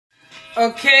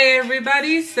Okay,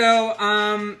 everybody, so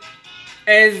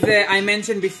as I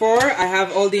mentioned before, I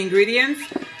have all the ingredients,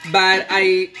 but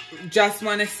I just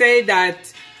want to say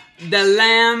that the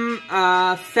lamb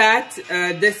fat,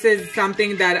 this is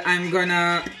something that I'm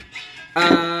gonna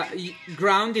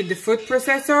ground in the food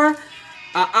processor.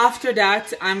 After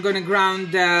that, I'm gonna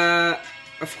ground,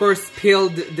 of course,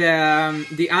 peeled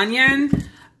the onion,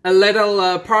 a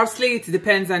little parsley. It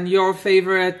depends on your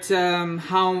favorite,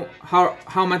 how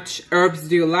much herbs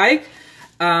do you like,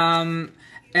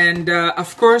 and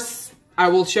of course I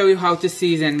will show you how to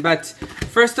season. But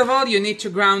first of all, you need to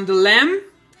ground the lamb,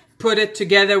 put it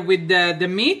together with the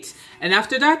meat, and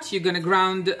after that you're gonna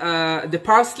ground the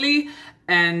parsley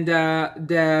and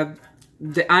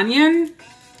the onion,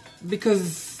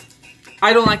 because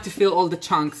I don't like to feel all the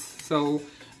chunks, so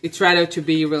it's rather to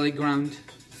be really ground.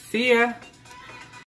 See ya!